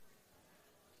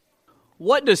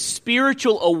what does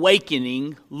spiritual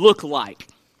awakening look like?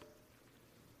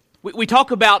 We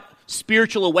talk about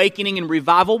spiritual awakening and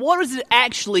revival. What does it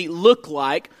actually look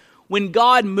like when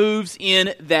God moves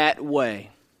in that way?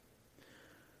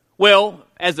 Well,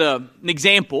 as an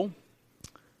example,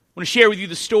 I want to share with you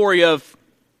the story of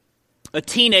a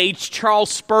teenage Charles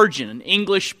Spurgeon, an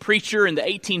English preacher in the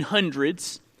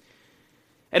 1800s.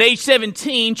 At age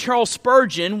 17, Charles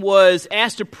Spurgeon was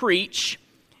asked to preach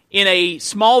in a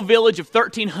small village of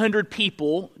 1,300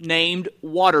 people named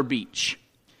Waterbeach.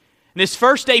 In his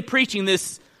first day preaching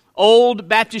this old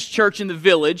Baptist church in the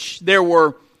village, there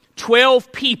were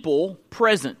 12 people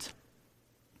present.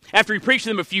 After he preached to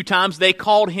them a few times, they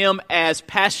called him as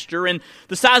pastor, and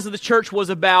the size of the church was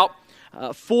about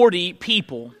 40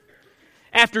 people.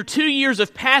 After 2 years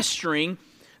of pastoring,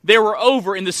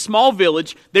 in the small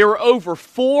village, there were over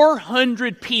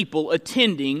 400 people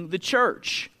attending the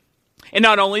church. And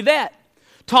not only that,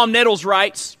 Tom Nettles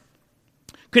writes,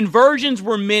 conversions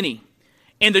were many,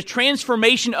 and the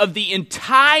transformation of the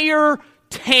entire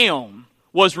town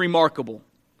was remarkable.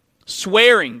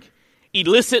 Swearing,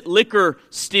 illicit liquor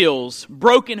stills,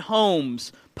 broken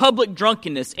homes, public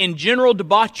drunkenness, and general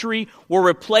debauchery were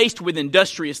replaced with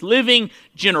industrious living,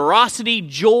 generosity,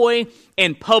 joy,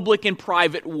 and public and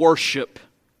private worship.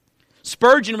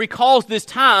 Spurgeon recalls this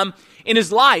time in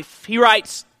his life. He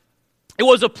writes, it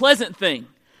was a pleasant thing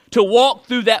to walk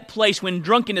through that place when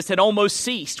drunkenness had almost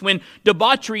ceased, when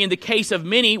debauchery in the case of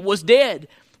many was dead,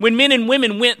 when men and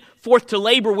women went forth to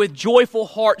labor with joyful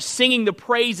hearts, singing the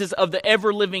praises of the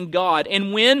ever-living God,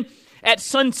 and when, at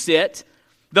sunset,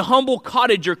 the humble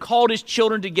cottager called his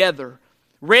children together,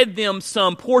 read them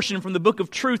some portion from the book of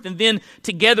truth, and then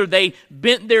together they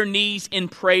bent their knees in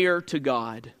prayer to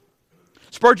God.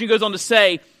 Spurgeon goes on to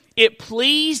say, it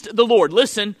pleased the Lord,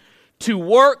 listen, to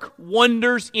work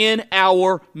wonders in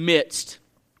our midst.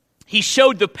 He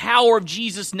showed the power of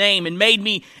Jesus' name and made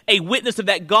me a witness of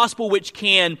that gospel which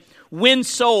can win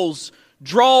souls,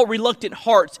 draw reluctant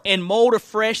hearts, and mold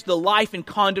afresh the life and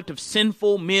conduct of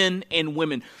sinful men and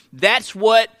women. That's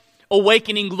what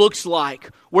awakening looks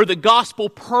like, where the gospel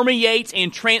permeates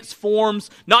and transforms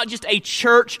not just a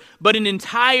church, but an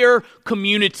entire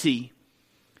community.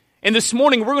 And this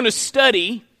morning we're going to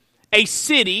study a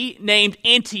city named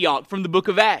Antioch from the book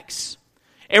of Acts.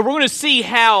 And we're going to see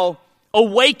how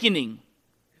awakening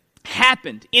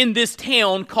happened in this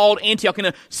town called Antioch in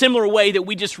a similar way that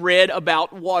we just read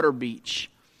about Waterbeach.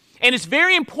 And it's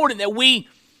very important that we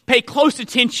pay close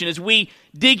attention as we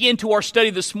dig into our study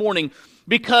this morning,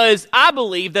 because I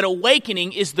believe that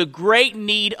awakening is the great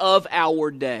need of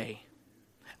our day.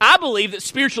 I believe that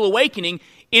spiritual awakening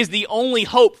is the only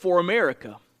hope for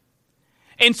America.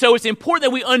 And so it's important that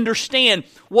we understand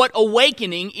what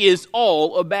awakening is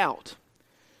all about.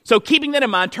 So keeping that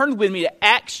in mind, turn with me to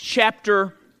Acts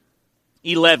chapter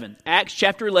 11. Acts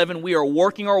chapter 11, we are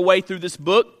working our way through this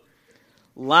book,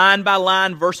 line by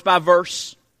line, verse by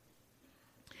verse.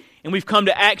 And we've come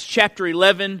to Acts chapter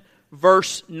 11,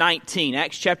 verse 19.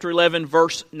 Acts chapter 11,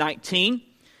 verse 19. I'd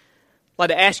like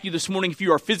to ask you this morning if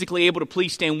you are physically able to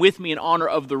please stand with me in honor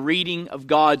of the reading of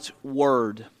God's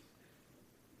Word.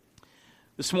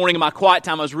 This morning in my quiet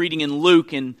time I was reading in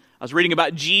Luke, and I was reading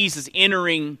about Jesus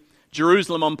entering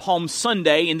Jerusalem on Palm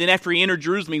Sunday, and then after he entered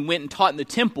Jerusalem, he went and taught in the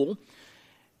temple.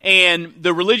 And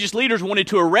the religious leaders wanted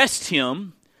to arrest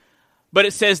him, but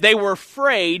it says they were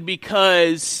afraid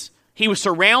because he was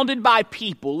surrounded by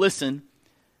people, listen,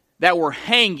 that were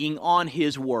hanging on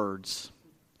his words.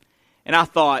 And I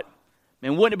thought,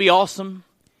 man, wouldn't it be awesome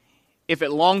if at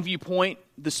Longview Point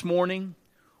this morning,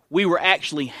 we were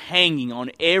actually hanging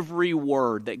on every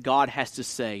word that God has to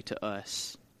say to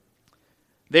us.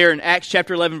 There in Acts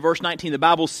chapter 11, verse 19, the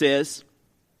Bible says,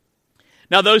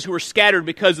 now those who were scattered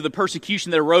because of the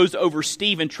persecution that arose over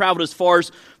Stephen traveled as far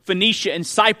as Phoenicia and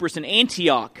Cyprus and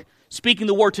Antioch, speaking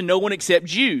the word to no one except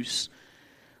Jews.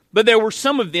 But there were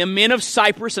some of them, men of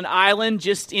Cyprus, an island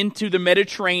just into the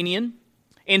Mediterranean,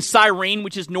 and Cyrene,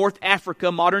 which is North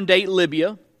Africa, modern-day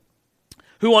Libya,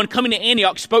 who on coming to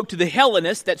Antioch spoke to the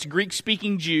Hellenists, that's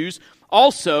Greek-speaking Jews,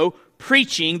 also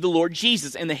preaching the Lord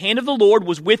Jesus. And the hand of the Lord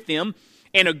was with them,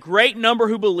 and a great number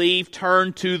who believed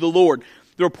turned to the Lord.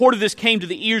 The report of this came to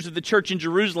the ears of the church in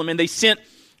Jerusalem, and they sent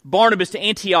Barnabas to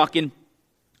Antioch. And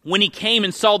when he came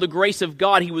and saw the grace of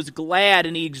God, he was glad,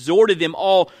 and he exhorted them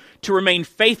all to remain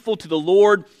faithful to the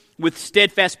Lord with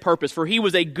steadfast purpose. For he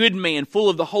was a good man, full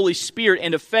of the Holy Spirit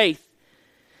and of faith.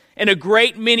 And a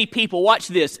great many people, watch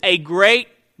this, a great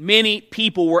many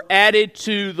people were added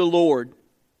to the Lord.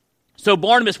 So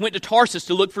Barnabas went to Tarsus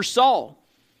to look for Saul.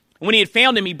 When he had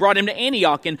found him, he brought him to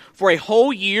Antioch. And for a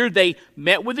whole year they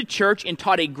met with the church and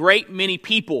taught a great many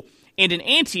people. And in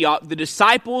Antioch, the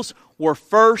disciples were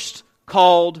first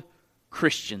called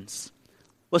Christians.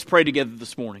 Let's pray together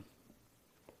this morning.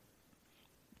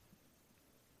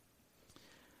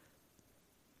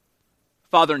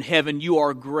 Father in heaven, you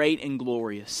are great and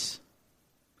glorious.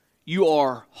 You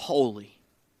are holy.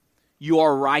 You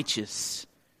are righteous.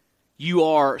 You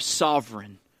are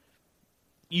sovereign.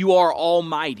 You are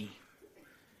almighty.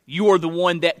 You are the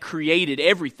one that created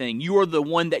everything. You are the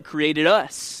one that created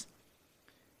us.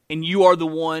 And you are the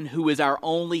one who is our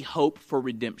only hope for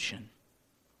redemption.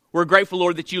 We're grateful,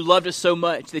 Lord, that you loved us so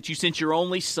much that you sent your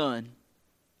only Son,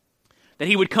 that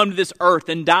he would come to this earth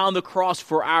and die on the cross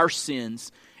for our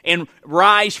sins and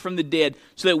rise from the dead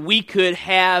so that we could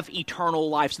have eternal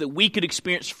life, so that we could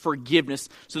experience forgiveness,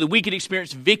 so that we could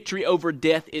experience victory over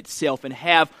death itself and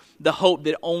have the hope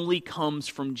that only comes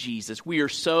from Jesus. We are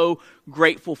so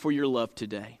grateful for your love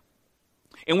today.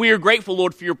 And we are grateful,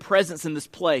 Lord, for your presence in this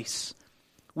place.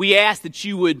 We ask that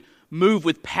you would move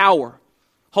with power.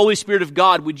 Holy Spirit of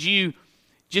God, would you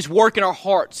just work in our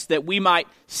hearts that we might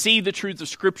see the truths of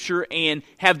Scripture and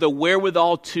have the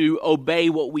wherewithal to obey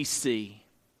what we see.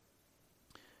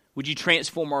 Would you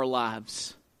transform our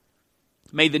lives?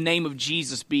 May the name of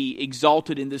Jesus be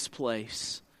exalted in this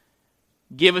place.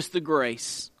 Give us the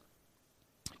grace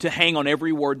to hang on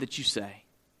every word that you say.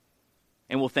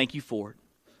 And we'll thank you for it.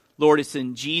 Lord, it's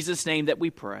in Jesus' name that we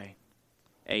pray.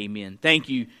 Amen. Thank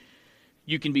you.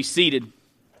 You can be seated.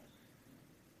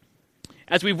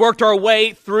 As we've worked our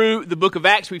way through the book of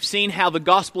Acts, we've seen how the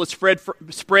gospel is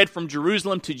spread from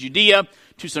Jerusalem to Judea,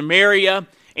 to Samaria,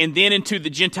 and then into the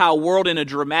Gentile world in a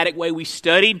dramatic way. We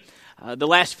studied the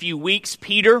last few weeks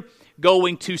Peter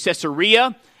going to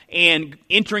Caesarea and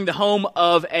entering the home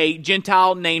of a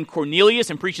Gentile named Cornelius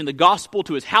and preaching the gospel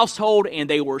to his household, and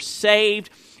they were saved.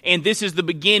 And this is the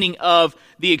beginning of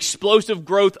the explosive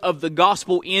growth of the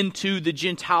gospel into the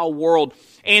Gentile world.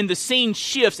 And the scene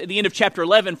shifts at the end of chapter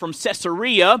 11 from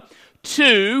Caesarea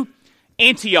to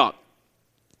Antioch.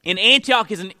 And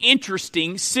Antioch is an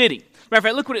interesting city. Matter of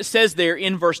fact, look what it says there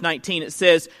in verse 19. It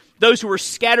says, those who were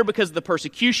scattered because of the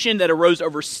persecution that arose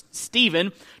over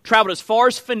Stephen traveled as far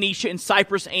as Phoenicia and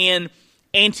Cyprus and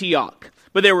Antioch.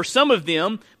 But there were some of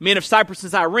them, men of Cyprus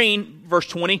and Cyrene, verse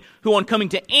 20, who on coming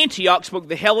to Antioch spoke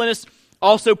the Hellenists,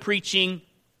 also preaching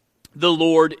the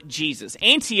Lord Jesus.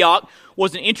 Antioch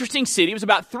was an interesting city. It was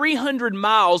about 300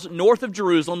 miles north of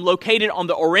Jerusalem, located on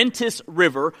the Orontes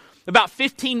River, about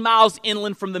 15 miles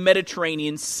inland from the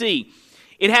Mediterranean Sea.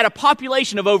 It had a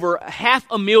population of over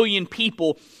 500,000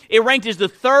 people. It ranked as the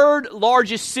third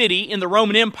largest city in the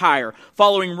Roman Empire,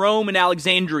 following Rome and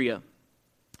Alexandria.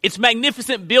 Its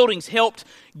magnificent buildings helped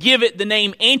give it the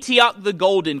name Antioch the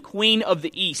Golden, Queen of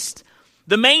the East.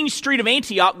 The main street of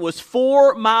Antioch was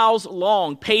 4 miles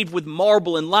long, paved with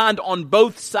marble and lined on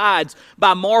both sides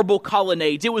by marble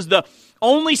colonnades. It was the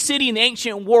only city in the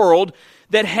ancient world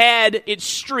that had its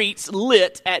streets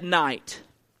lit at night.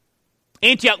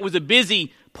 Antioch was a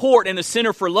busy port and a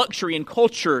center for luxury and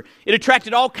culture. It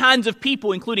attracted all kinds of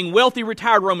people, including wealthy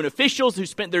retired Roman officials who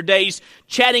spent their days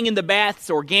chatting in the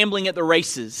baths or gambling at the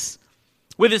races.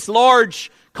 With its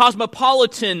large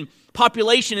cosmopolitan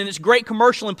population and its great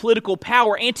commercial and political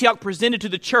power, Antioch presented to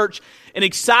the church an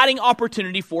exciting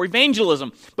opportunity for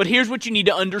evangelism. But here's what you need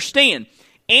to understand.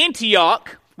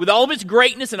 Antioch, with all of its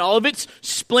greatness and all of its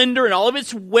splendor and all of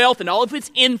its wealth and all of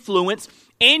its influence,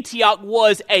 Antioch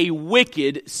was a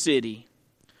wicked city.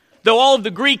 Though all of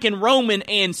the Greek and Roman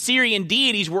and Syrian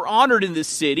deities were honored in this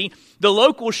city, the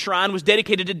local shrine was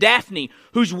dedicated to Daphne,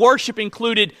 whose worship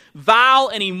included vile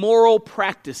and immoral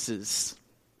practices.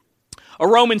 A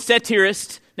Roman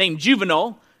satirist named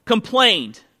Juvenal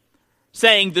complained,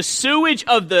 saying, the sewage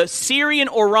of the Syrian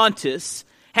Orontes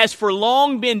has for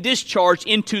long been discharged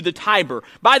into the Tiber.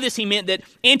 By this he meant that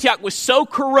Antioch was so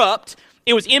corrupt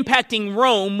it was impacting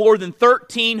Rome more than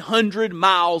 1,300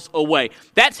 miles away.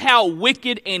 That's how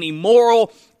wicked and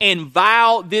immoral and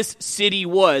vile this city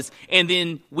was. And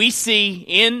then we see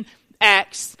in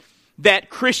Acts that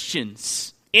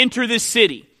Christians enter this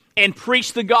city and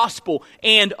preach the gospel,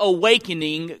 and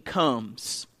awakening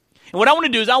comes. And what I want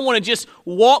to do is I want to just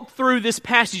walk through this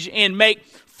passage and make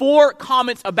 4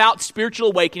 comments about spiritual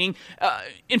awakening.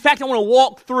 In fact, I want to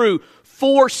walk through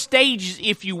 4 stages,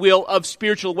 if you will, of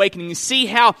spiritual awakening and see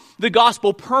how the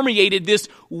gospel permeated this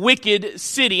wicked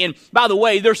city. And by the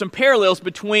way, there's some parallels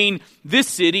between this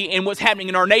city and what's happening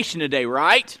in our nation today,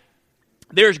 right?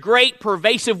 There's great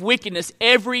pervasive wickedness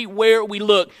everywhere we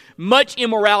look. Much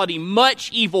immorality, much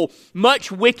evil,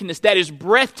 much wickedness that is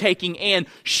breathtaking and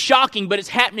shocking, but it's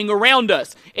happening around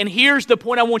us. And here's the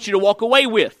point I want you to walk away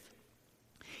with.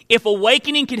 If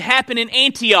awakening could happen in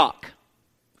Antioch,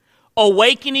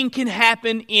 awakening can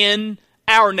happen in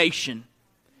our nation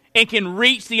and can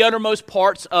reach the uttermost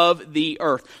parts of the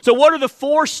earth. So what are the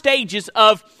 4 stages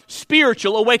of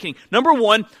spiritual awakening? Number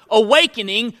 1,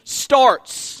 awakening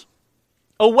starts.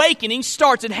 Awakening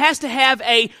starts. It has to have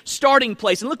a starting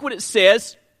place. And look what it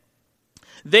says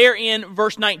there in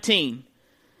verse 19.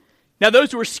 Now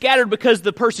those who were scattered because of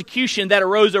the persecution that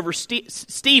arose over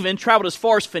Stephen traveled as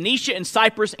far as Phoenicia and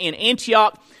Cyprus and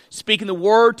Antioch, speaking the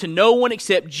word to no one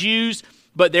except Jews.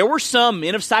 But there were some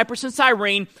men of Cyprus and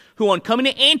Cyrene who, on coming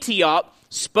to Antioch,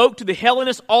 spoke to the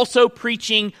Hellenists, also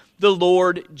preaching the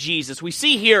Lord Jesus. We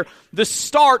see here the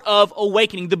start of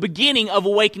awakening, the beginning of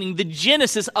awakening, the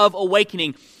genesis of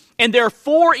awakening. And there are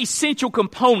 4 essential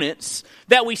components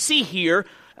that we see here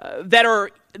that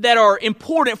are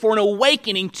important for an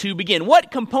awakening to begin. What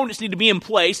components need to be in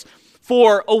place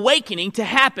for awakening to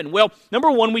happen? Well, number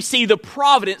 1, we see the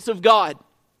providence of God.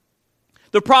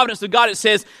 The providence of God, it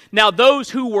says, now those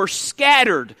who were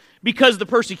scattered because of the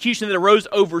persecution that arose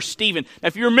over Stephen. Now,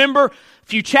 if you remember, a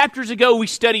few chapters ago, we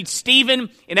studied Stephen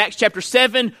in Acts chapter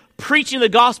 7, preaching the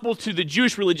gospel to the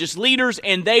Jewish religious leaders,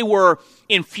 and they were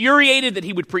infuriated that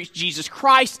he would preach Jesus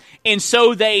Christ, and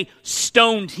so they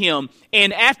stoned him.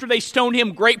 And after they stoned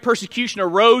him, great persecution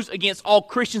arose against all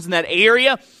Christians in that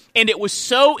area, and it was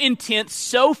so intense,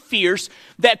 so fierce,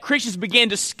 that Christians began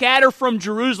to scatter from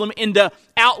Jerusalem into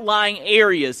outlying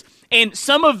areas. And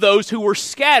some of those who were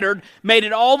scattered made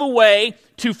it all the way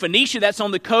to Phoenicia, that's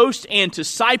on the coast, and to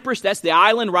Cyprus, that's the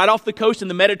island right off the coast in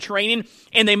the Mediterranean.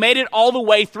 And they made it all the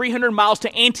way 300 miles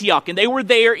to Antioch. And they were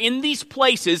there in these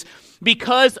places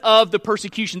because of the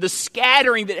persecution, the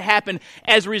scattering that happened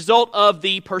as a result of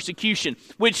the persecution,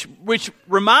 which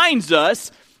reminds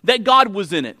us that God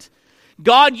was in it.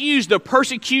 God used the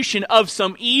persecution of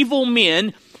some evil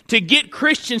men to get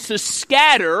Christians to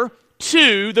scatter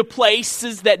to the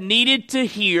places that needed to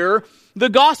hear the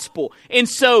gospel. And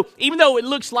so, even though it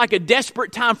looks like a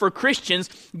desperate time for Christians,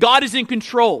 God is in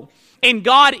control. And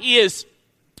God is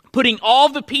putting all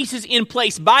the pieces in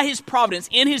place by His providence,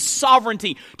 in His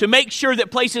sovereignty, to make sure that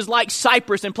places like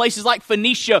Cyprus and places like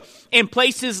Phoenicia and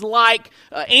places like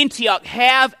Antioch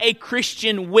have a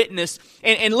Christian witness.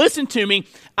 And listen to me,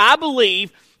 I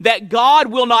believe that God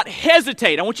will not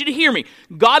hesitate. I want you to hear me.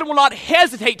 God will not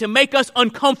hesitate to make us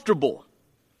uncomfortable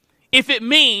if it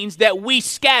means that we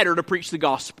scatter to preach the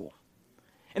gospel.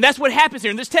 And that's what happens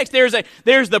here in this text.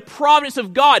 There's the providence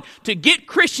of God to get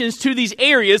Christians to these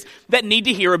areas that need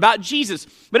to hear about Jesus.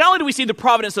 But not only do we see the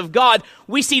providence of God,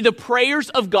 we see the prayers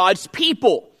of God's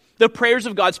people. The prayers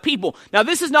of God's people. Now,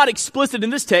 this is not explicit in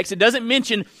this text. It doesn't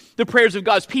mention the prayers of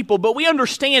God's people, but we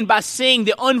understand by seeing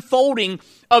the unfolding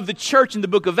of the church in the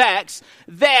book of Acts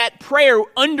that prayer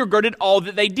undergirded all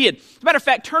that they did. As a matter of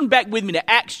fact, turn back with me to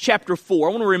Acts chapter 4.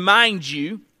 I want to remind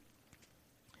you,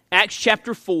 Acts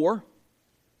chapter 4,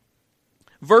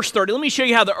 verse 30. Let me show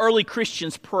you how the early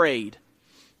Christians prayed.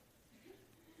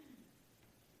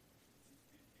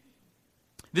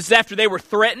 This is after they were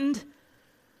threatened.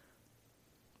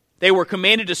 They were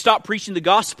commanded to stop preaching the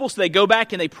gospel, so they go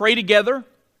back and they pray together.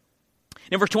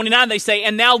 In verse 29, they say,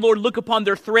 "And now, Lord, look upon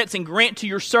their threats and grant to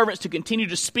your servants to continue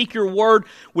to speak your word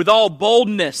with all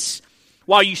boldness,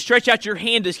 while you stretch out your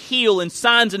hand to heal, and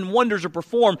signs and wonders are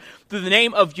performed through the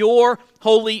name of your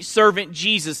holy servant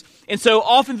Jesus." And so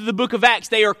often through the book of Acts,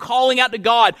 they are calling out to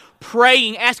God,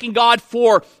 praying, asking God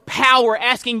for power,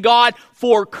 asking God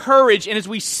for courage. And as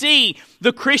we see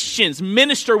the Christians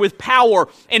minister with power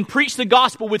and preach the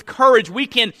gospel with courage, we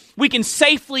can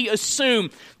safely assume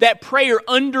that prayer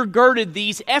undergirded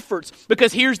these efforts.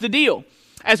 Because here's the deal.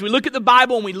 As we look at the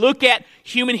Bible and we look at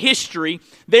human history,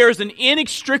 there is an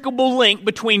inextricable link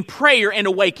between prayer and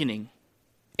awakening.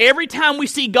 Every time we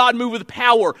see God move with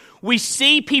power, we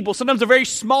see people, sometimes a very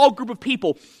small group of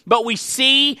people, but we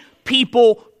see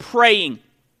people praying.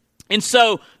 And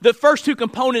so the first two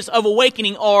components of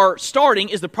awakening are starting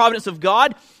is the providence of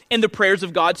God and the prayers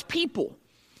of God's people.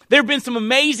 There have been some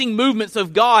amazing movements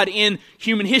of God in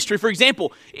human history. For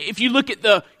example, if you look at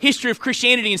the history of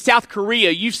Christianity in South Korea,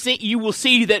 you will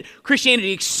see that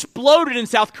Christianity exploded in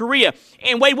South Korea.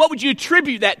 And Wade, what would you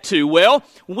attribute that to? Well,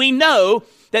 we know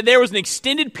that there was an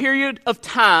extended period of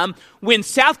time when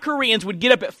South Koreans would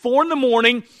get up at 4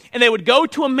 a.m. and they would go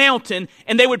to a mountain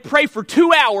and they would pray for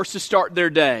 2 hours to start their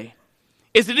day.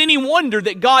 Is it any wonder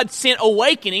that God sent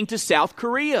awakening to South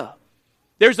Korea?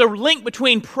 There's a link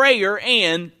between prayer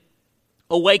and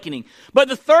awakening. But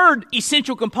the third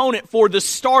essential component for the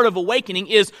start of awakening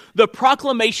is the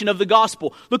proclamation of the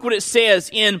gospel. Look what it says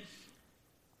in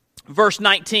verse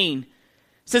 19. It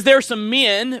says, "There are some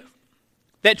men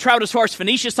that traveled as far as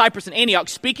Phoenicia, Cyprus, and Antioch,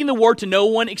 speaking the word to no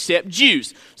one except Jews.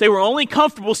 So they were only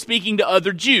comfortable speaking to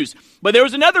other Jews. But there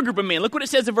was another group of men. Look what it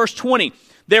says in verse 20.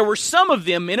 There were some of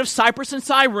them, men of Cyprus and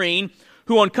Cyrene,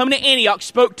 who on coming to Antioch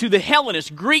spoke to the Hellenists,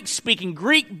 Greek-speaking,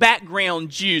 Greek background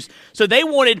Jews. So they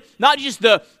wanted not just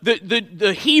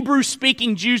the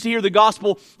Hebrew-speaking Jews to hear the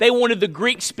gospel, they wanted the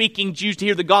Greek-speaking Jews to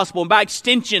hear the gospel. And by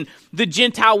extension, the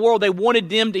Gentile world, they wanted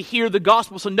them to hear the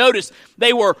gospel. So notice,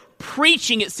 they were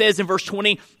preaching, it says in verse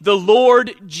 20, the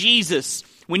Lord Jesus.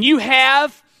 When you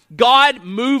have God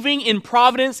moving in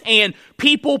providence and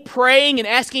people praying and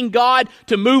asking God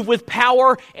to move with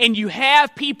power, and you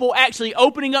have people actually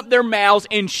opening up their mouths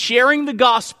and sharing the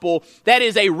gospel, that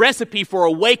is a recipe for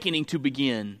awakening to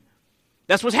begin.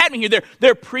 That's what's happening here.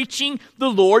 They're preaching the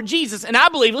Lord Jesus. And I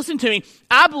believe, listen to me,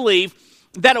 I believe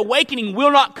that awakening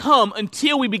will not come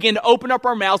until we begin to open up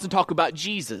our mouths and talk about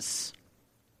Jesus,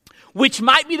 which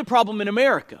might be the problem in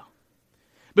America.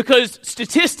 Because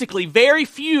statistically, very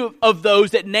few of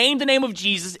those that name the name of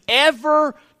Jesus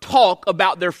ever talk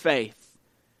about their faith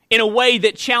in a way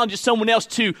that challenges someone else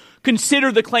to consider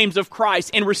the claims of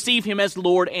Christ and receive Him as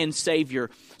Lord and Savior.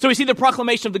 So we see the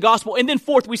proclamation of the gospel. And then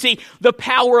fourth, we see the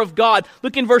power of God.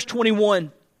 Look in verse 21.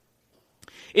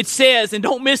 It says, and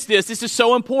don't miss this, this is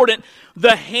so important,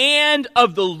 the hand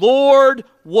of the Lord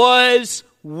was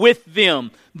with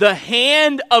them. The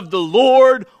hand of the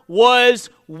Lord was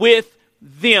with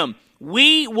them.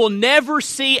 We will never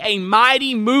see a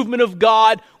mighty movement of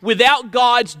God without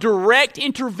God's direct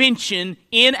intervention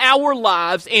in our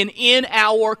lives and in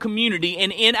our community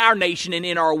and in our nation and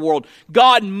in our world.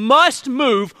 God must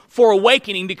move for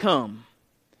awakening to come.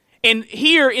 And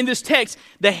here in this text,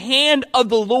 the hand of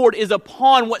the Lord is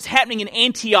upon what's happening in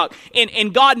Antioch.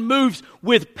 And God moves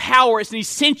with power. It's an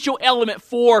essential element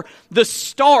for the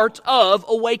start of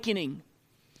awakening.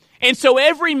 And so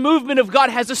every movement of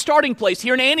God has a starting place.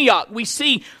 Here in Antioch, we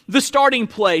see the starting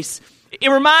place. It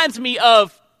reminds me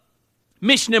of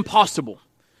Mission Impossible,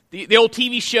 the old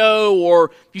TV show, or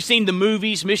if you've seen the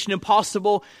movies, Mission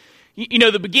Impossible. You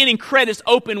know, the beginning credits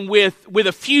open with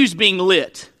a fuse being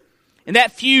lit. And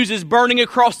that fuse is burning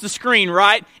across the screen,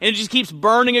 right? And it just keeps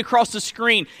burning across the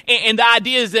screen. And the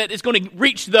idea is that it's going to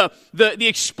reach the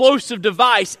explosive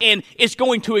device and it's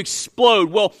going to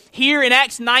explode. Well, here in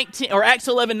Acts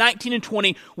 11, 19, and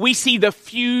 20, we see the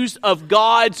fuse of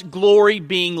God's glory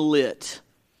being lit.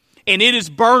 And it is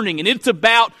burning, and it's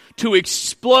about to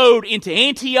explode into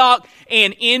Antioch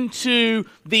and into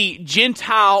the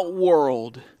Gentile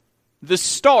world. The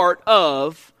start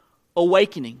of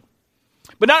awakening.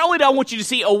 But not only do I want you to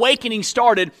see awakening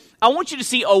started, I want you to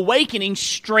see awakening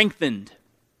strengthened.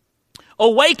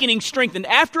 Awakening strengthened.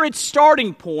 After its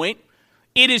starting point,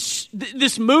 it is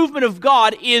this movement of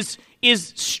God is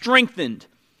strengthened.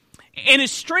 And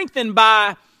is strengthened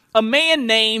by a man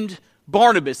named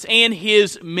Barnabas and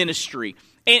his ministry.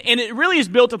 And it really is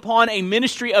built upon a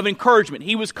ministry of encouragement.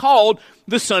 He was called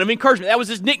the Son of Encouragement. That was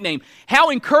his nickname. How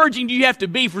encouraging do you have to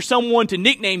be for someone to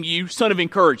nickname you Son of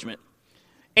Encouragement?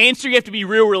 Answer, you have to be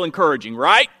real encouraging,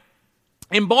 right?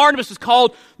 And Barnabas was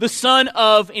called the Son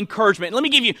of Encouragement. Let me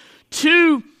give you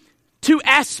two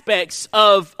aspects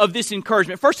of this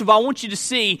encouragement. First of all, I want you to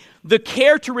see the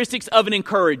characteristics of an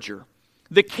encourager.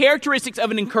 The characteristics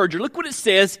of an encourager. Look what it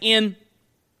says in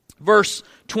verse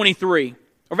 23,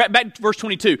 or back to verse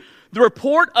 22. The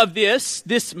report of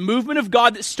this movement of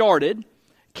God that started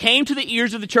came to the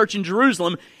ears of the church in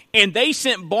Jerusalem, and they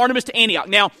sent Barnabas to Antioch.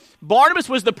 Now, Barnabas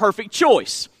was the perfect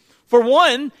choice. For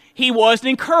one, he was an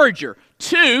encourager.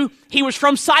 Two, he was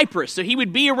from Cyprus, so he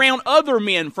would be around other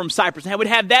men from Cyprus and would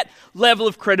have that level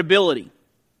of credibility.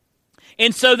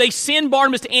 And so they send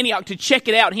Barnabas to Antioch to check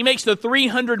it out. He makes the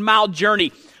 300-mile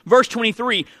journey. Verse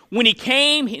 23, when he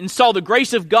came and saw the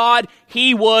grace of God,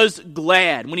 he was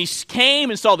glad. When he came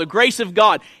and saw the grace of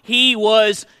God, he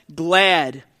was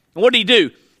glad. And what did he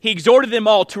do? He exhorted them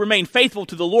all to remain faithful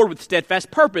to the Lord with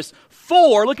steadfast purpose.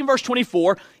 For, look in verse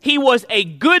 24, he was a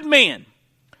good man,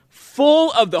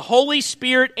 full of the Holy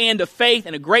Spirit and of faith,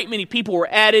 and a great many people were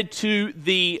added to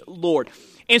the Lord.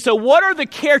 And so what are the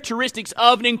characteristics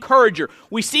of an encourager?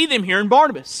 We see them here in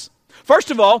Barnabas. First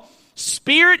of all,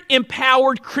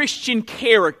 Spirit-empowered Christian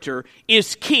character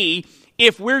is key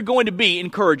if we're going to be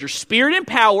encouragers.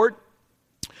 Spirit-empowered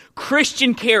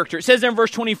Christian character. It says there in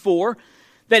verse 24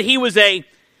 that he was a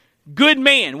good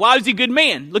man. Why was he a good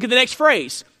man? Look at the next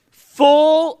phrase.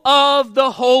 Full of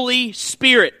the Holy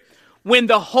Spirit. When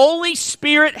the Holy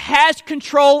Spirit has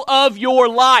control of your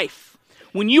life,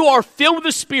 when you are filled with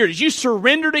the Spirit, as you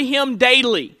surrender to Him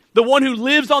daily, the one who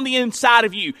lives on the inside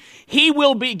of you, He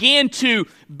will begin to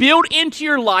build into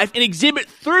your life and exhibit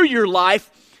through your life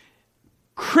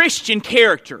Christian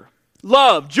character.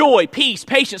 Love, joy, peace,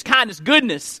 patience, kindness,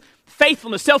 goodness,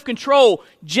 faithfulness, self-control,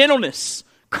 gentleness,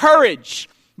 courage,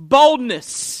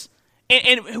 boldness.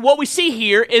 And what we see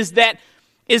here is that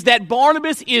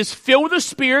Barnabas is filled with the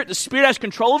Spirit has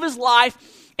control of his life,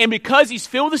 and because he's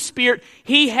filled with the Spirit,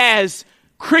 he has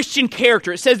Christian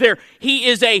character. It says there, he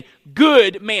is a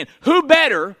good man. Who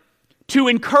better to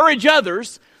encourage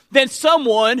others than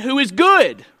someone who is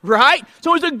good, right?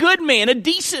 So he's a good man, a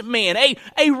decent man,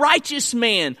 a righteous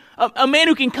man, a man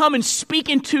who can come and speak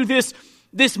into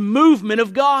this movement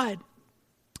of God.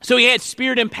 So he had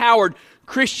Spirit-empowered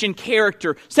Christian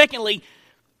character. Secondly,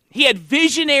 he had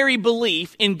visionary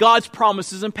belief in God's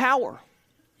promises and power.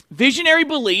 Visionary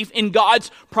belief in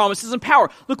God's promises and power.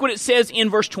 Look what it says in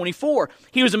verse 24.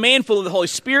 He was a man full of the Holy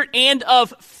Spirit and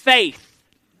of faith.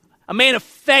 A man of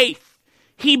faith.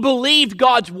 He believed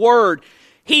God's word.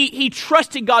 He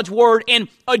trusted God's word and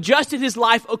adjusted his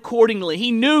life accordingly.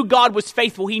 He knew God was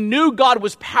faithful. He knew God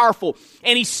was powerful.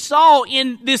 And he saw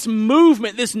in this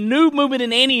movement, this new movement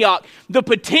in Antioch, the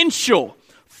potential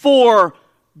for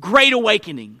great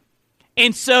awakening.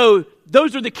 And so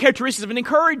those are the characteristics of an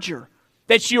encourager.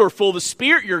 That you are full of the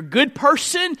Spirit, you're a good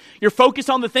person, you're focused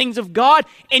on the things of God,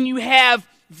 and you have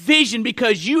vision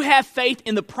because you have faith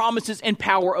in the promises and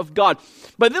power of God.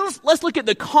 But then let's look at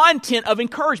the content of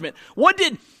encouragement. What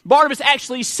did Barnabas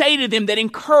actually say to them that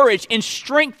encouraged and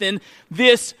strengthened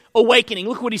this awakening?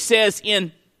 Look what he says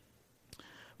in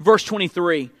verse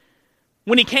 23.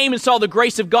 When he came and saw the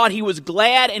grace of God, he was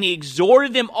glad, and he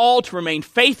exhorted them all to remain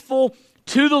faithful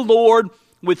to the Lord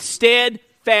with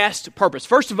steadfast purpose.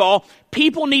 First of all,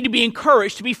 people need to be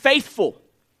encouraged to be faithful.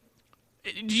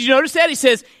 Did you notice that? He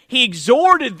says he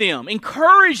exhorted them,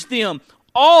 encouraged them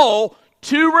all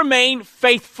to remain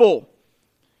faithful.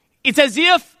 It's as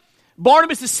if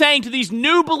Barnabas is saying to these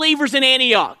new believers in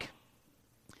Antioch,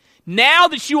 now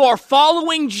that you are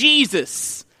following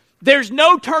Jesus, there's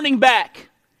no turning back.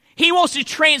 He wants to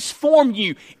transform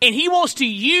you, and he wants to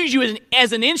use you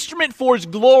as an instrument for his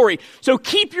glory. So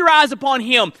keep your eyes upon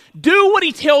him. Do what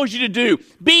he tells you to do.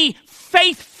 Be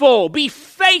faithful,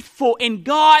 and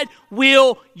God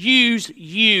will use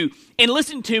you. And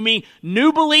listen to me,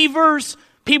 new believers,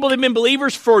 people that have been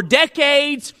believers for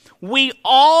decades, we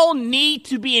all need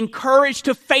to be encouraged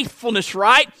to faithfulness,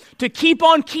 right? To keep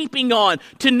on keeping on,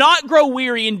 to not grow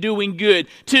weary in doing good,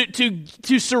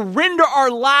 to surrender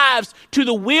our lives to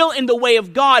the will and the way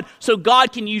of God so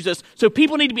God can use us. So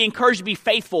people need to be encouraged to be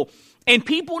faithful, and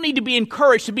people need to be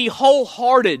encouraged to be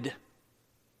wholehearted.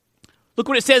 Look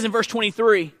what it says in verse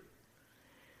 23.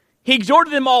 He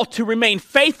exhorted them all to remain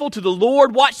faithful to the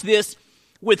Lord, watch this,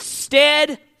 with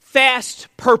steadfast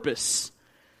purpose.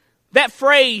 That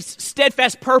phrase,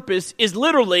 steadfast purpose, is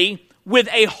literally with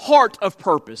a heart of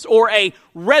purpose or a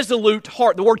resolute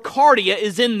heart. The word cardia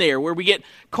is in there where we get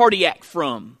cardiac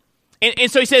from.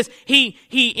 And so he says he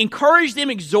encouraged them,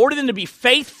 exhorted them to be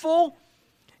faithful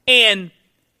and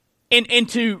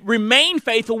to remain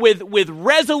faithful with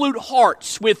resolute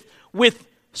hearts, with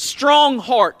strong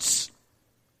hearts.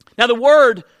 Now the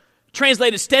word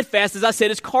translated steadfast, as I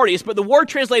said, is cardias, but the word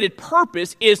translated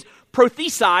purpose is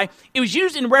prothesi. It was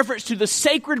used in reference to the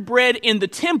sacred bread in the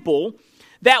temple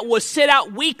that was set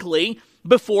out weekly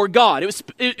before God.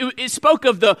 It spoke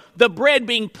of the bread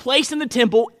being placed in the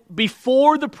temple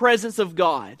before the presence of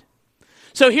God.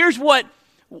 So here's what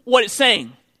it's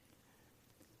saying.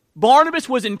 Barnabas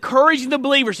was encouraging the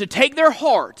believers to take their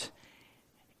heart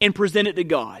and present it to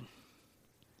God.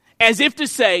 As if to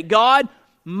say, God,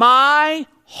 my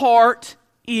heart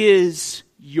is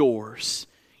yours.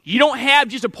 You don't have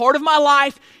just a part of my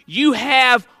life. You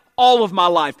have all of my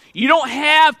life. You don't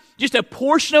have just a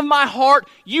portion of my heart.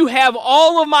 You have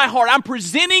all of my heart. I'm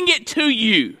presenting it to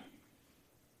you.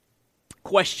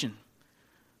 Question.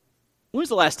 When was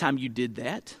the last time you did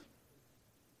that?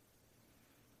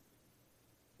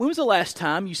 When was the last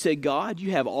time you said, God,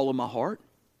 you have all of my heart?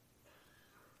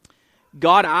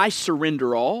 God, I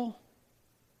surrender all.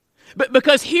 But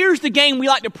because here's the game we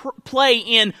like to play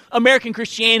in American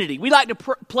Christianity. We like to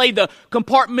play the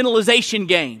compartmentalization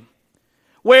game.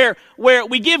 Where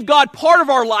we give God part of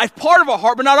our life, part of our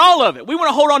heart, but not all of it. We want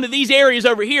to hold on to these areas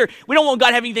over here. We don't want God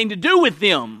to have anything to do with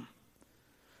them.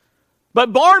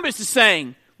 But Barnabas is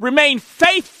saying, remain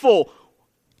faithful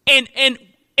and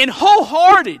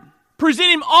wholehearted. Present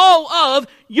him all of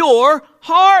your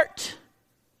heart.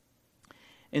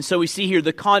 And so we see here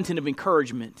the content of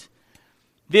encouragement.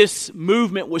 This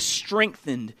movement was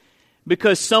strengthened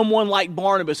because someone like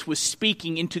Barnabas was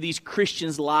speaking into these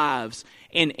Christians' lives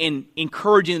and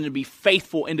encouraging them to be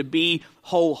faithful and to be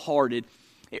wholehearted.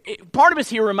 Barnabas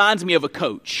here reminds me of a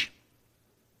coach.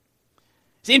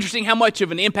 It's interesting how much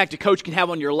of an impact a coach can have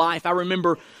on your life. I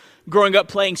remember growing up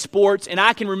playing sports, and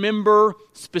I can remember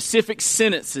specific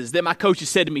sentences that my coaches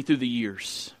said to me through the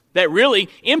years that really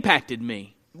impacted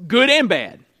me, good and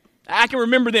bad. I can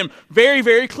remember them very,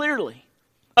 very clearly.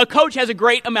 A coach has a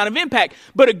great amount of impact,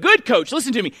 but a good coach,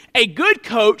 listen to me, a good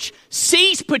coach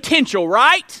sees potential,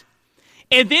 right?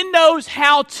 And then knows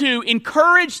how to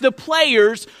encourage the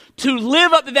players to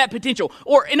live up to that potential.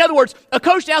 Or in other words, a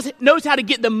coach knows how to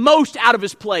get the most out of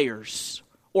his players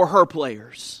or her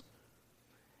players.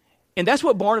 And that's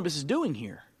what Barnabas is doing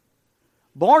here.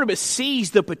 Barnabas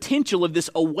sees the potential of this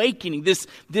awakening,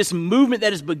 this movement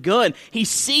that has begun. He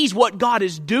sees what God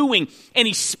is doing, and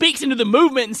he speaks into the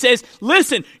movement and says,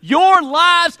 listen, your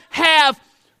lives have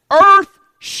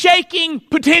earth-shaking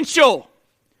potential.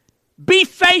 Be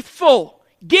faithful.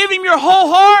 Give him your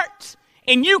whole heart,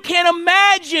 and you can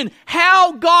imagine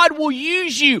how God will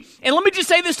use you. And let me just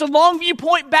say this to Longview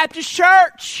Point Baptist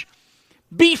Church.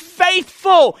 Be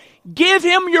faithful. Give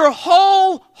him your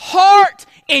whole heart,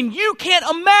 and you can't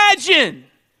imagine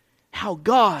how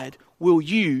God will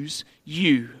use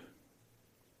you.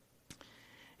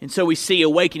 And so we see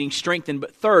awakening strengthened,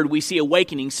 but third, we see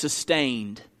awakening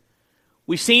sustained.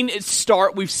 We've seen it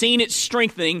start, we've seen it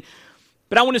strengthening,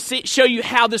 but I want to show you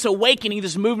how this awakening,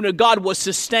 this movement of God was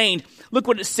sustained. Look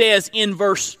what it says in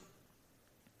verse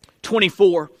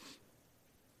 24.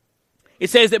 It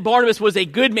says that Barnabas was a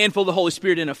good man full of the Holy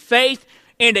Spirit and of faith,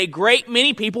 and a great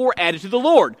many people were added to the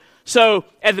Lord. So,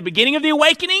 at the beginning of the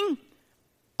awakening,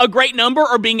 a great number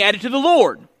are being added to the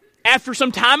Lord. After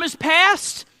some time has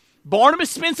passed,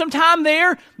 Barnabas spent some time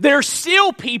there. There's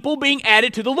still people being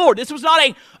added to the Lord. This was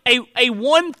not a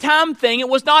one-time thing. It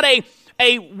was not a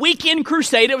weekend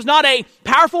crusade. It was not a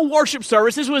powerful worship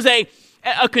service. This was a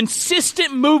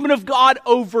consistent movement of God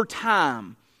over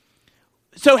time.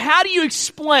 So how do you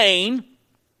explain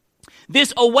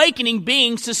this awakening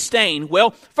being sustained?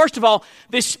 Well, first of all,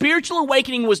 this spiritual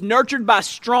awakening was nurtured by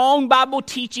strong Bible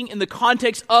teaching in the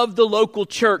context of the local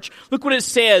church. Look what it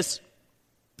says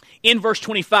in verse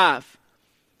 25.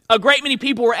 A great many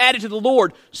people were added to the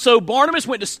Lord. So Barnabas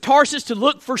went to Tarsus to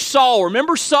look for Saul.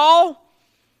 Remember Saul?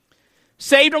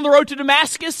 Saved on the road to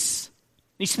Damascus.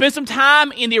 He spent some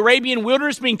time in the Arabian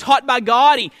wilderness being taught by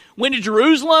God. He went to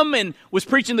Jerusalem and was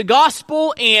preaching the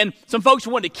gospel, and some folks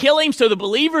wanted to kill him, so the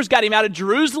believers got him out of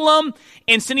Jerusalem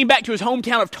and sent him back to his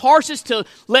hometown of Tarsus to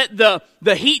let the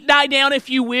heat die down,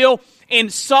 if you will.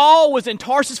 And Saul was in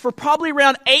Tarsus for probably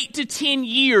around 8 to 10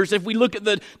 years if we look at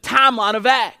the timeline of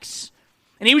Acts.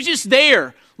 And he was just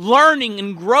there learning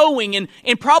and growing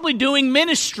and probably doing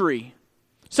ministry.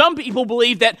 Some people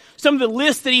believe that some of the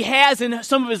lists that he has in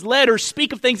some of his letters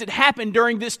speak of things that happened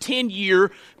during this 10-year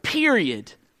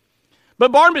period.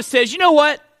 But Barnabas says, you know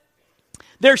what?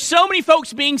 There's so many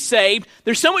folks being saved.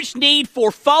 There's so much need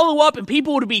for follow-up and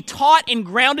people to be taught and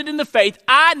grounded in the faith.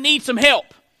 I need some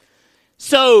help.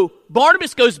 So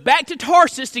Barnabas goes back to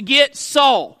Tarsus to get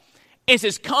Saul and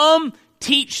says, come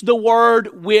teach the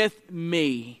word with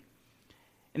me.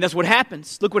 And that's what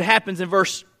happens. Look what happens in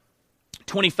verse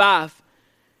 25.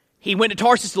 He went to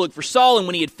Tarsus to look for Saul, and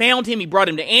when he had found him, he brought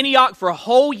him to Antioch for a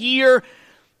whole year.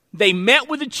 They met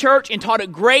with the church and taught a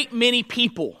great many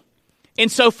people.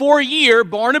 And so for a year,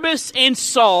 Barnabas and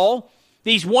Saul,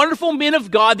 these wonderful men of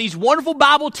God, these wonderful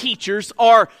Bible teachers,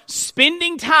 are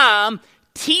spending time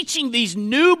teaching these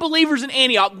new believers in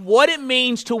Antioch what it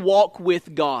means to walk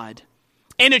with God.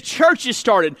 And a church is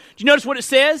started. Do you notice what it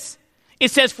says? It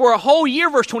says for a whole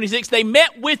year, verse 26, they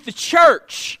met with the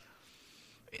church.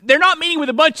 They're not meeting with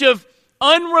a bunch of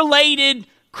unrelated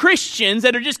Christians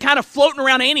that are just kind of floating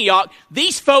around Antioch.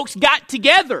 These folks got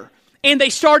together and they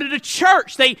started a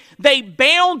church. They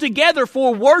bound together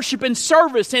for worship and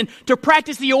service and to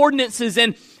practice the ordinances.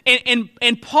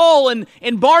 And Paul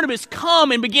and Barnabas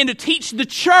come and begin to teach the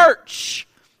church.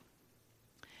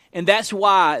 And that's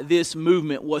why this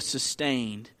movement was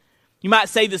sustained. You might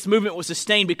say this movement was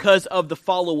sustained because of the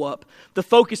follow-up. The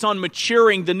focus on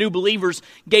maturing the new believers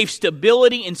gave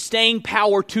stability and staying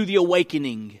power to the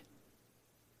awakening.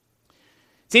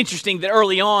 It's interesting that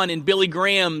early on in Billy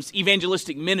Graham's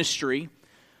evangelistic ministry,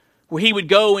 where he would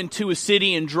go into a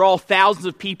city and draw thousands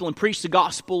of people and preach the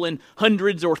gospel, and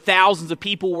hundreds or thousands of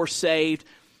people were saved,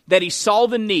 that he saw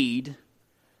the need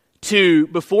to,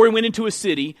 before he went into a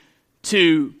city,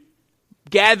 to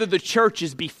gather the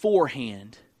churches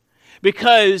beforehand.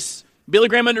 Because Billy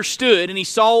Graham understood and he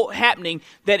saw happening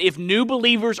that if new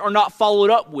believers are not followed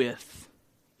up with,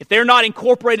 if they're not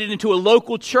incorporated into a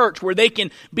local church where they can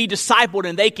be discipled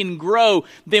and they can grow,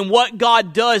 then what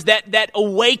God does, that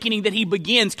awakening that he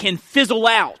begins can fizzle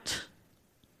out.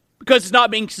 because it's not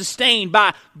being sustained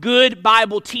by good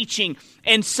Bible teaching.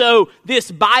 And so this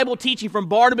Bible teaching from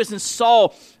Barnabas and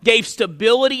Saul gave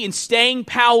stability and staying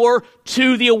power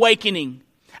to the awakening.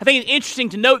 I think it's interesting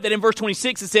to note that in verse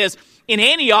 26 it says, in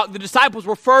Antioch, the disciples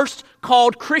were first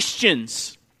called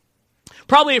Christians.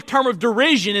 Probably a term of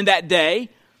derision in that day,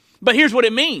 but here's what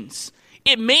it means.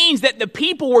 It means that the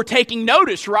people were taking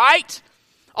notice, right?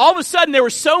 All of a sudden there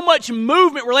was so much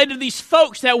movement related to these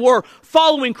folks that were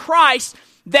following Christ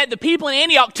that the people in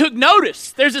Antioch took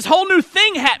notice. There's this whole new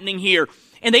thing happening here,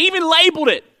 and they even labeled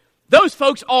it. Those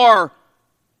folks are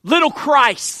little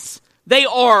Christs. They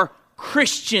are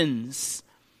Christians.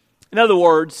 In other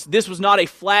words, this was not a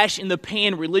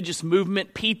flash-in-the-pan religious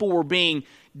movement. People were being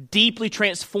deeply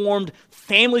transformed.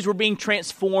 Families were being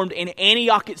transformed. And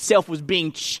Antioch itself was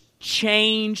being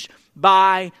changed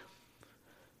by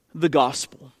the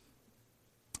gospel.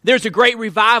 There's a great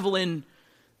revival in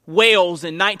Wales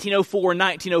in 1904 and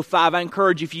 1905. I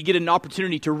encourage you, if you get an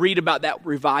opportunity, to read about that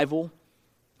revival.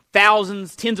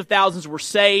 Thousands, tens of thousands were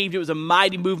saved. It was a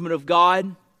mighty movement of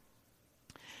God.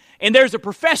 And there's a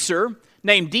professor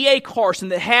named D.A. Carson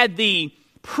that had the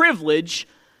privilege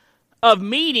of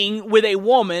meeting with a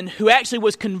woman who actually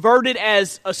was converted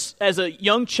as a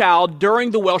young child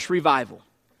during the Welsh revival.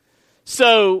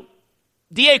 So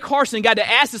D.A. Carson got to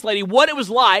ask this lady what it was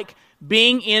like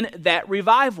being in that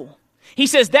revival. He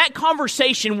says that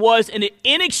conversation was an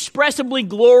inexpressibly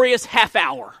glorious half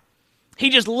hour. He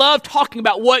just loved talking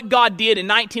about what God did in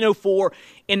 1904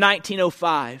 and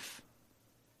 1905.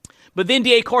 But then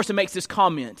D.A. Carson makes this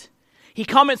comment. He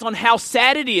comments on how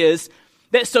sad it is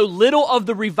that so little of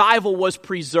the revival was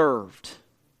preserved.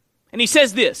 And he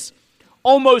says this,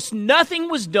 almost nothing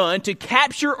was done to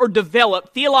capture or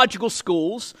develop theological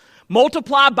schools,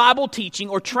 multiply Bible teaching,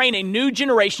 or train a new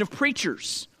generation of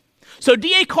preachers. So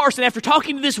D.A. Carson, after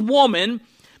talking to this woman,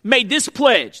 made this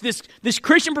pledge. This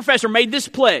Christian professor made this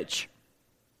pledge.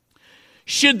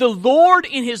 Should the Lord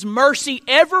in His mercy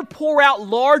ever pour out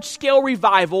large-scale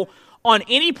revival on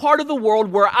any part of the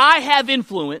world where I have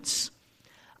influence,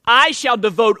 I shall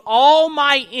devote all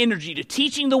my energy to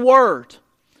teaching the Word,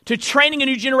 to training a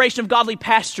new generation of godly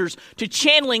pastors, to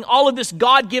channeling all of this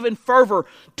God-given fervor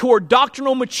toward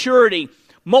doctrinal maturity,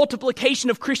 multiplication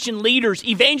of Christian leaders,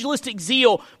 evangelistic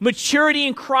zeal, maturity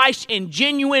in Christ, and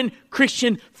genuine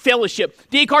Christian fellowship.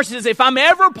 D.A. Carson says, if I'm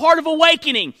ever part of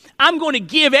Awakening, I'm going to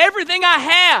give everything I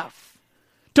have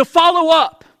to follow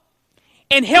up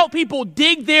and help people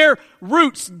dig their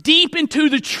roots deep into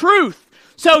the truth.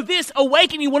 So this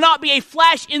awakening will not be a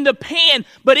flash in the pan,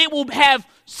 but it will have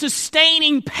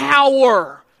sustaining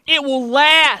power. It will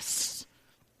last.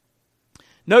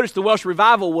 Notice the Welsh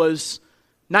revival was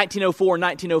 1904 and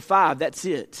 1905. That's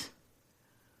it.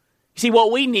 You see,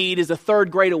 what we need is a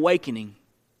third great awakening.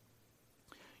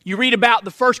 You read about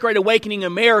the first great awakening in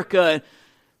America,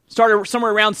 started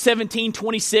somewhere around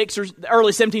 1726 or the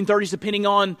early 1730s, depending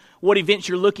on what events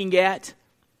you're looking at.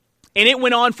 And it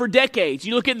went on for decades.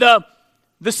 You look at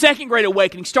the second great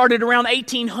awakening, started around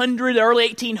 1800, early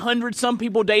 1800s. Some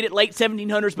people date it late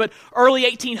 1700s, but early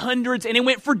 1800s, and it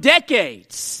went for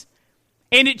decades.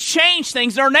 And it changed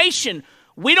things in our nation.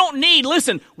 We don't need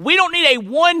a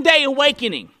one-day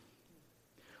awakening.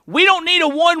 We don't need a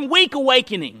one-week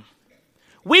awakening.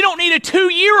 We don't need a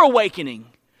 2-year awakening.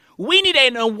 We need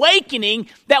an awakening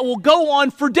that will go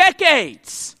on for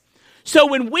decades. So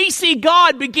when we see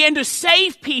God begin to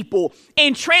save people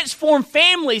and transform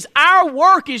families, our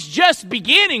work is just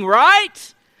beginning,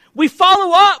 right? We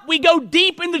follow up. We go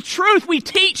deep in the truth. We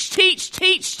teach.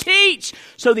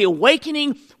 So the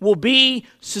awakening will be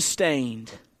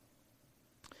sustained.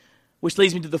 Which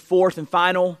leads me to the fourth and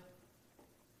final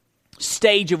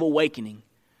stage of awakening.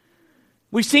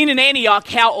 We've seen in Antioch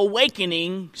how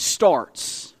awakening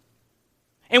starts.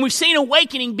 And we've seen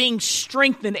awakening being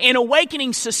strengthened and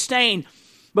awakening sustained.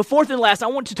 But fourth and last, I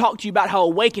want to talk to you about how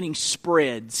awakening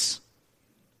spreads.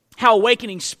 How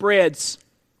awakening spreads.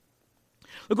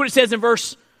 Look what it says in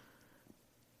verse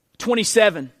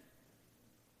 27.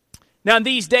 Now in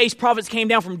these days, prophets came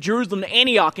down from Jerusalem to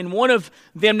Antioch, and one of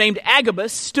them named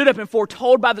Agabus stood up and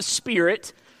foretold by the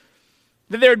Spirit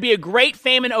that there would be a great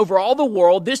famine over all the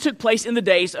world. This took place in the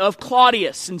days of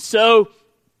Claudius. And so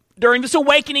during this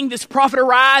awakening, this prophet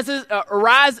arrives and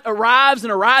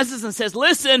says,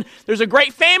 listen, there's a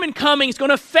great famine coming. It's going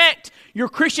to affect your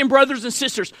Christian brothers and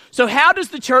sisters. So how does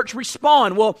the church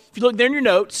respond? Well, if you look there in your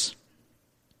notes,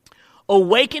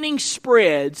 awakening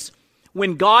spreads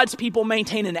when God's people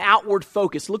maintain an outward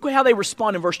focus. Look at how they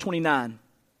respond in verse 29.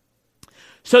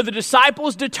 So the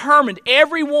disciples determined,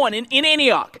 everyone in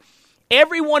Antioch,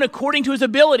 everyone according to his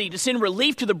ability, to send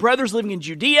relief to the brothers living in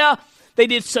Judea. they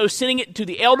did so, sending it to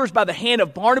the elders by the hand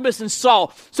of Barnabas and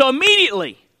Saul. So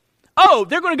immediately, oh,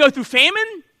 they're going to go through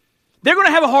famine? They're going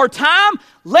to have a hard time?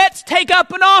 Let's take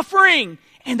up an offering.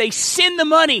 And they send the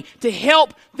money to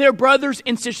help their brothers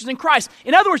and sisters in Christ.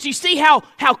 In other words, you see how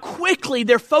quickly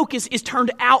their focus is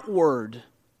turned outward.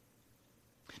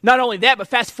 Not only that, but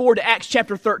fast forward to Acts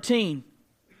chapter 13.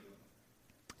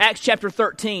 Acts chapter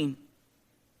 13.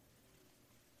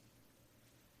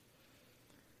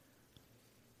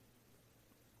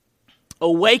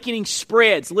 Awakening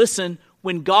spreads, listen,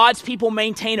 when God's people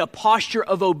maintain a posture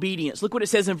of obedience. Look what it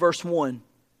says in verse 1.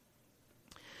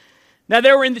 Now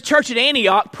there were in the church at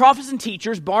Antioch prophets and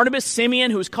teachers, Barnabas,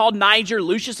 Simeon, who was called Niger,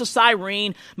 Lucius of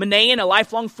Cyrene, Manaen, a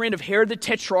lifelong friend of Herod the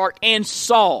Tetrarch, and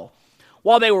Saul.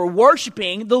 While they were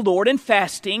worshiping the Lord and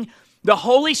fasting, the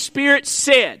Holy Spirit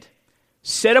said,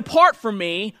 "Set apart for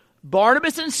me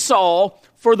Barnabas and Saul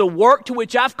for the work to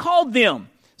which I've called them."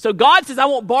 So God says, I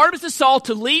want Barnabas and Saul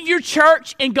to leave your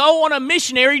church and go on a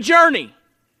missionary journey.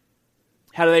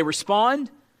 How do they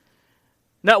respond?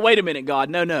 No, wait a minute,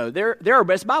 God. No. They're our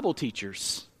best Bible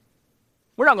teachers.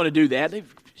 We're not going to do that.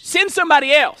 Send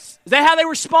somebody else. Is that how they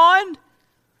respond?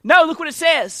 No, look what it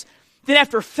says. Then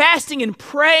after fasting and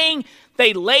praying,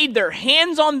 they laid their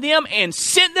hands on them and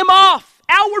sent them off.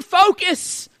 Outward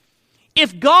focus.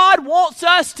 If God wants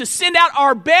us to send out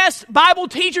our best Bible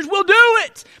teachers, we'll do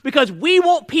it. Because we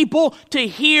want people to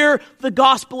hear the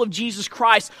gospel of Jesus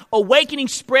Christ. Awakening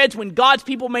spreads when God's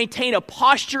people maintain a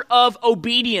posture of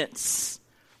obedience.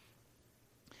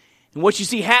 And what you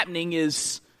see happening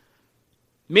is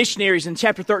missionaries in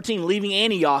chapter 13 leaving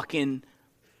Antioch and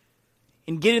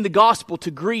getting the gospel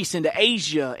to Greece and to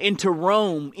Asia and to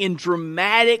Rome in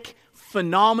dramatic,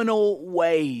 phenomenal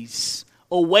ways.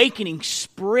 Awakening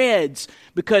spreads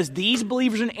because these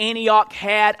believers in Antioch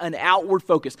had an outward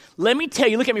focus. Let me tell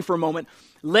you, look at me for a moment.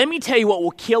 Let me tell you what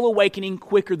will kill awakening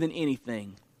quicker than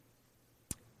anything.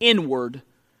 Inward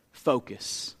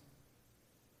focus.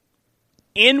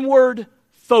 Inward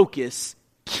focus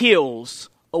kills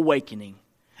awakening.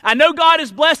 I know God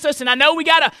has blessed us, and I know we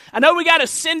gotta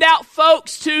send out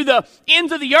folks to the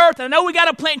ends of the earth. And I know we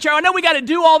gotta plant church. I know we gotta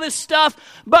do all this stuff.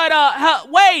 But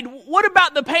Wade, what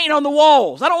about the paint on the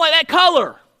walls? I don't like that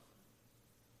color.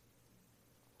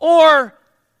 Or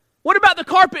what about the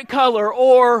carpet color?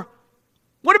 Or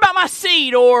what about my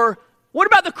seat? Or what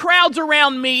about the crowds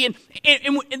around me? And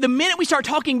the minute we start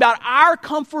talking about our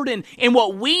comfort and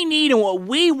what we need and what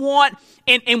we want,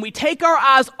 and we take our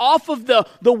eyes off of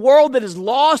the world that is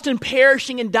lost and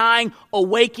perishing and dying,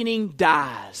 awakening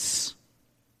dies.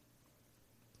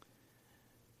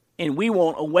 And we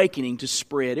want awakening to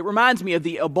spread. It reminds me of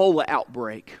the Ebola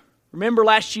outbreak. Remember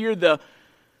last year the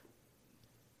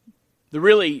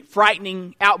really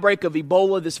frightening outbreak of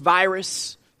Ebola, this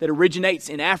virus that originates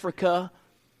in Africa,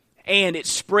 and it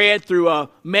spread through a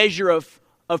measure of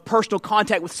personal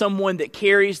contact with someone that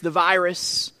carries the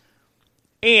virus.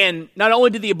 And not only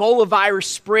did the Ebola virus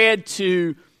spread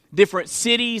to different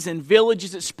cities and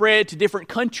villages, it spread to different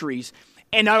countries.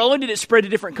 And not only did it spread to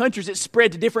different countries, it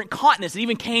spread to different continents. It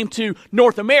even came to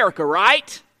North America, right?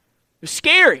 It was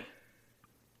scary.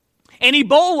 And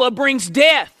Ebola brings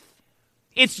death.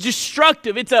 It's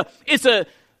destructive. It's a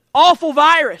awful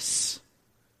virus.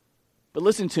 But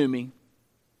listen to me.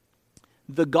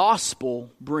 The gospel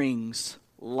brings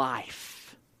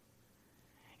life.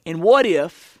 And what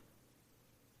if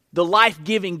the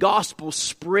life-giving gospel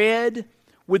spread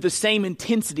with the same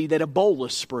intensity that Ebola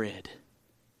spread?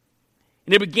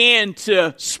 And it began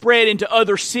to spread into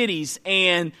other cities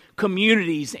and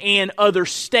communities and other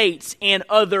states and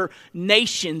other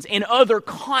nations and other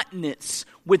continents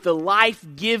with the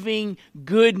life-giving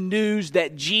good news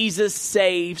that Jesus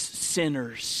saves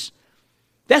sinners.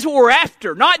 That's what we're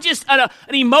after. Not just an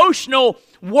emotional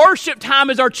worship time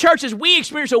as our church as we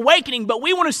experience awakening, but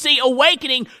we want to see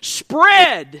awakening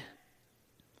spread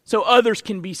so others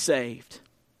can be saved.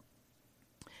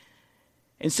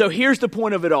 And so here's the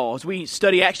point of it all as we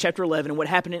study Acts chapter 11 and what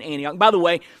happened in Antioch. By the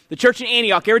way, the church in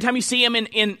Antioch, every time you see them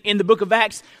in the book of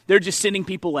Acts, they're just sending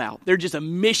people out. They're just a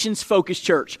missions-focused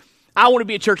church. I want to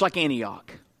be a church like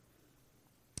Antioch.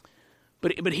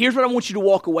 But here's what I want you to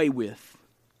walk away with.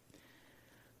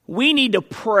 We need to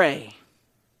pray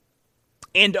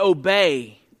and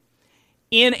obey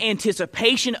in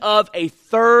anticipation of a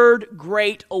third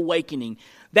great awakening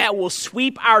that will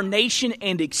sweep our nation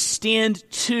and extend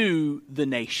to the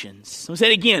nations. I'll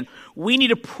say it again. We need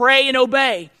to pray and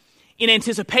obey in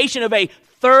anticipation of a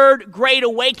third great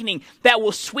awakening that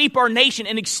will sweep our nation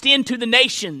and extend to the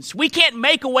nations. We can't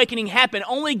make awakening happen.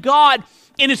 Only God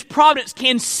in His providence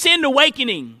can send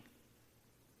awakening.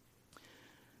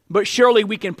 But surely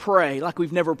we can pray like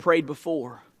we've never prayed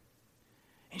before.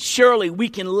 And surely we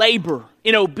can labor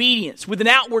in obedience with an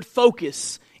outward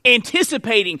focus,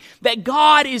 anticipating that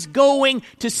God is going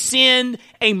to send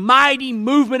a mighty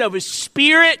movement of His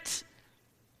Spirit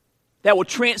that will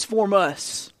transform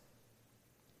us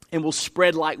and will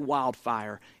spread like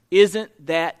wildfire. Isn't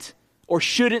that, or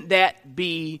shouldn't that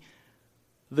be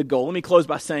the goal? Let me close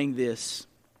by saying this.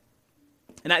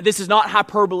 And this is not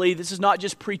hyperbole. This is not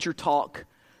just preacher talk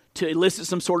to elicit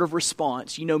some sort of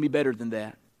response. You know me better than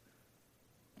that.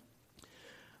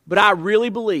 But I really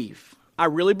believe,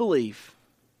 let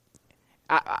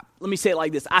me say it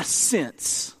like this. I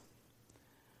sense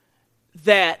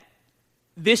that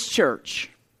this church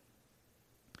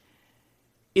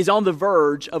is on the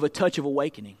verge of a touch of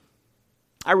awakening.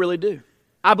 I really do.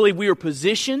 I believe we are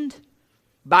positioned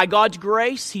by God's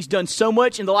grace. He's done so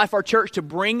much in the life of our church to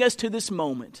bring us to this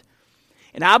moment.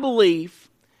 And I believe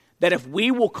that if we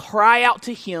will cry out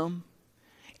to Him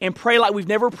and pray like we've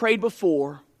never prayed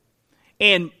before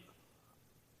and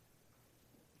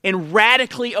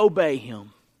radically obey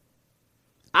Him,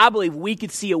 I believe we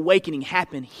could see awakening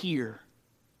happen here.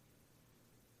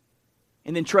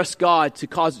 And then trust God to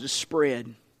cause it to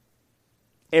spread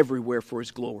everywhere for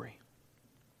His glory.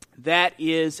 That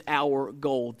is our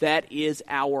goal. That is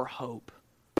our hope.